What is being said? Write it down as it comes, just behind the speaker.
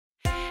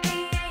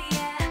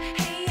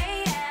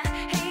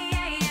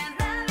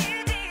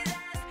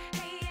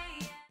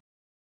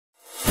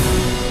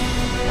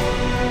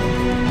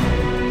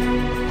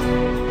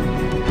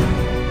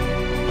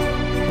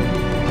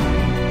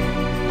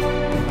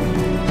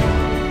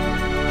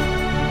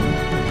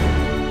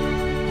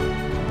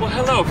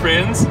Hello,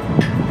 friends.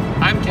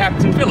 I'm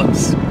Captain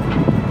Phillips.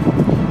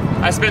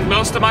 I spent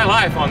most of my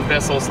life on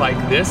vessels like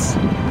this.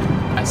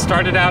 I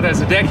started out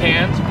as a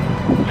deckhand,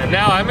 and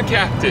now I'm a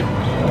captain.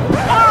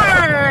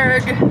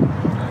 Arg!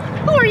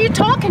 Who are you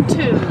talking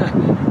to?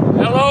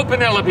 Hello,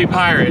 Penelope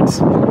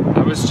Pirate. I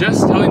was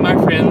just telling my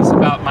friends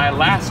about my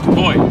last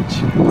voyage.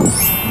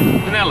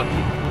 Penelope,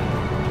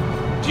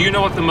 do you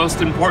know what the most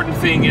important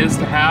thing is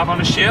to have on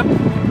a ship?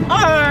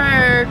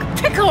 Arg!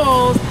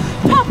 Pickles,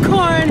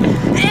 popcorn,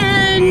 and...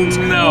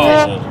 No.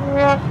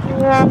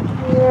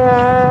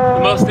 The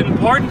most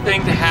important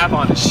thing to have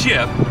on a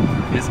ship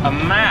is a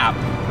map,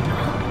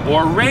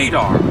 or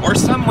radar, or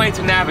some way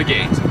to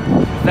navigate.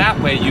 That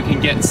way you can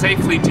get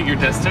safely to your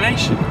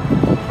destination.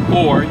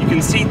 Or you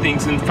can see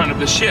things in front of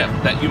the ship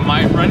that you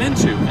might run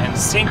into and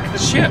sink the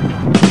ship.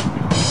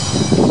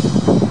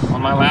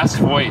 On my last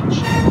voyage,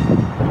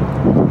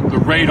 the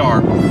radar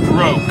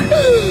broke.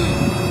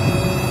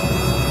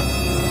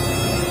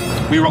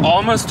 We were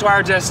almost to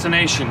our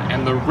destination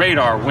and the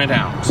radar went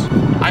out.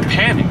 I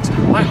panicked.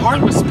 My heart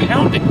was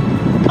pounding.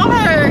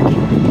 Arg!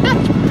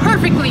 That's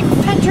perfectly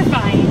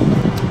petrifying.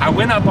 I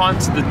went up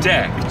onto the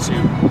deck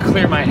to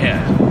clear my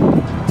head,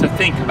 to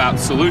think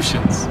about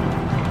solutions.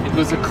 It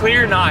was a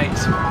clear night,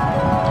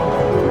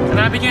 and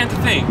I began to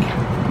think.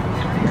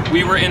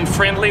 We were in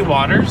friendly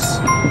waters.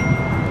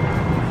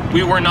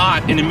 We were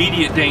not in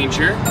immediate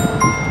danger.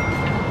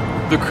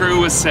 The crew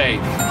was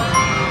safe.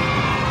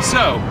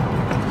 So,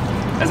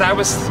 as I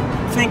was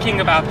thinking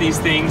about these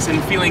things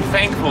and feeling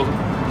thankful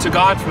to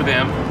God for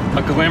them,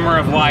 a glimmer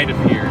of light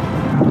appeared.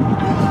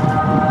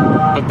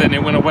 But then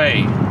it went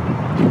away.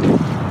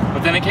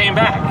 But then it came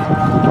back.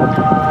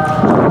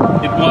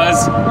 It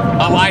was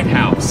a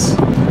lighthouse,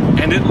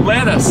 and it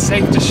led us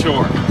safe to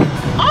shore.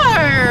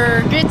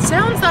 Arg! It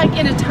sounds like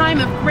in a time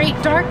of great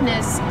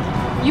darkness,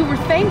 you were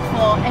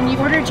thankful and you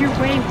ordered your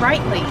way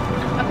rightly,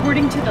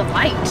 according to the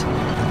light.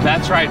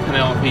 That's right,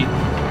 Penelope.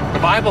 The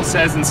Bible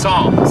says in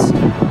Psalms,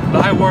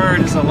 "Thy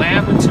word is a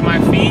lamp unto my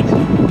feet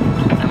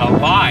and a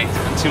light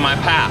unto my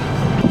path."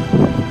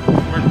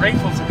 We're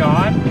grateful to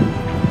God.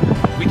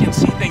 We can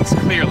see things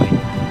clearly,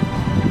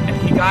 and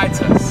He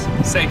guides us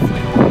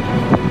safely.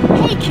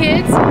 Hey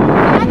kids,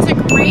 that's a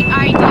great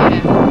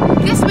idea.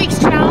 This week's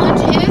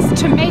challenge is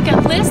to make a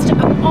list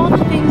of all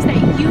the things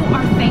that you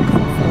are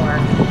thankful for.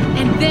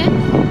 And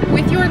then,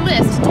 with your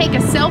list, take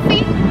a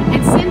selfie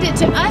and send it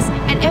to us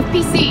at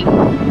FPC.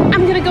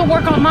 I'm gonna go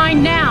work on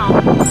mine now.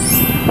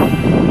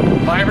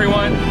 Bye,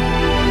 everyone.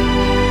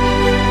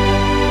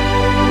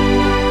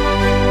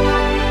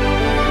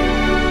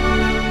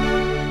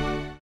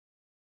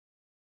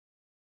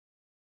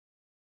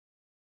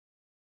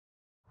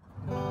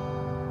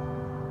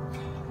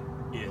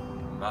 In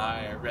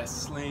my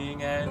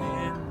wrestling and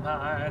in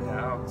my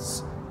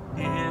doubts,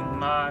 in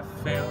my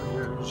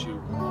failures,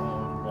 you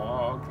won't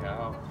walk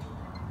out.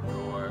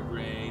 Your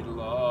great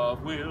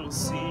love will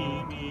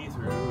see me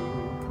through.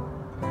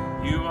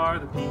 You are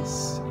the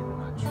peace in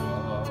my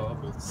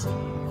troubled sea.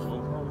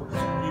 Oh,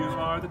 you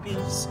are the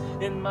peace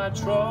in my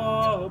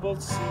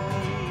troubled sea.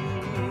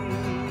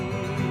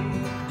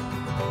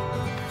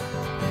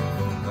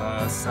 In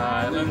the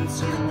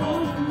silence you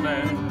won't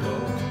let go.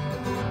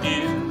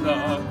 In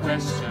the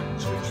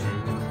questions your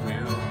truth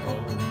will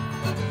hold.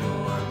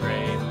 Your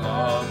great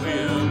love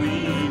will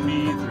lead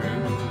me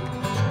through.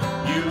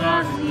 You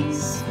are the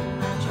peace in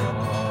my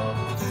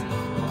troubled sea.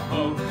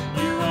 Oh,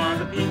 you are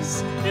the peace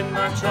in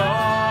my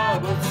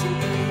troubled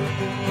sea.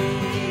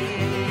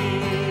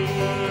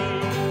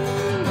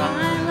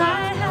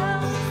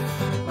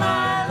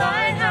 My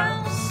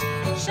lighthouse,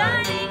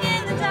 shining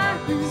in the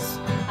darkness,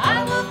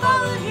 I will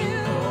follow you.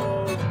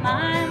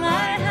 My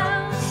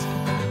lighthouse,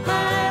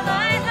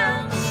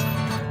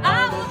 I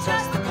will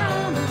trust the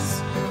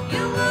promise.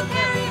 You will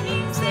carry me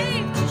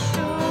safe to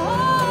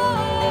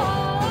shore,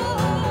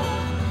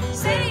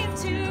 safe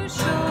to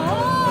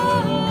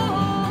shore,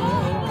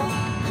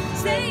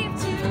 safe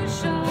to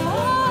shore,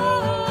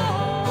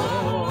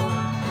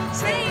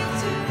 safe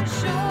to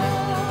shore.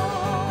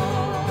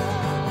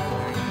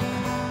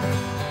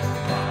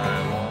 I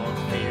won't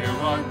fear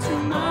what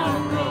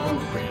tomorrow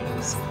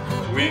brings.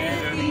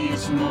 With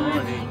each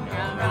morning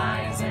I'll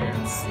rise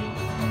and see.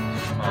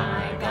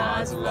 My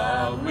God's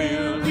love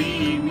will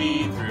lead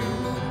me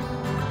through.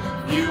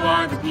 You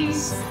are the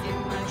peace in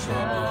my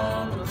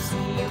troubled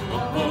sea.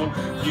 Oh,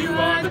 you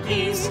are the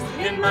peace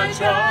in my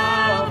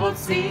troubled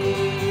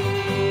sea.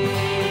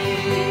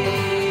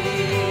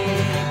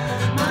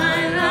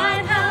 My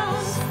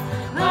lighthouse,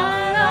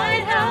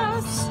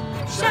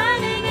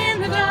 shining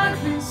in the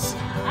darkness,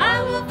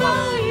 I will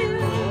follow you.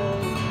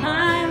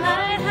 My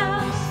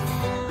lighthouse,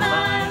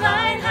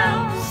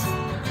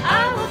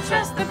 I will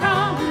trust the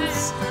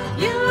promise.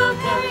 You will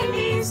carry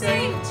me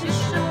safe to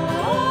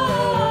shore,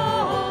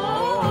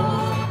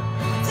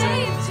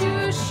 safe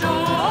to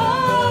shore,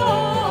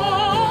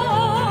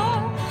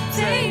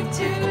 safe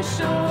to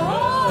shore.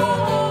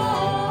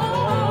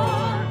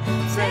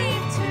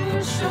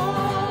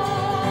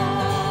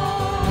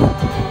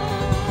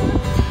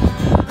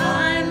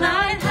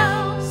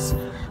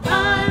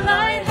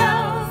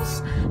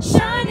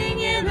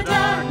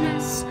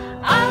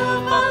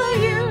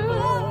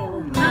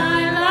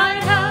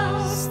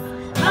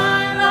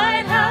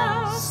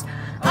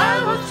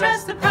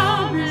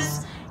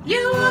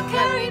 You will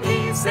carry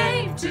me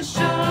safe to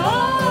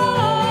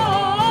shore.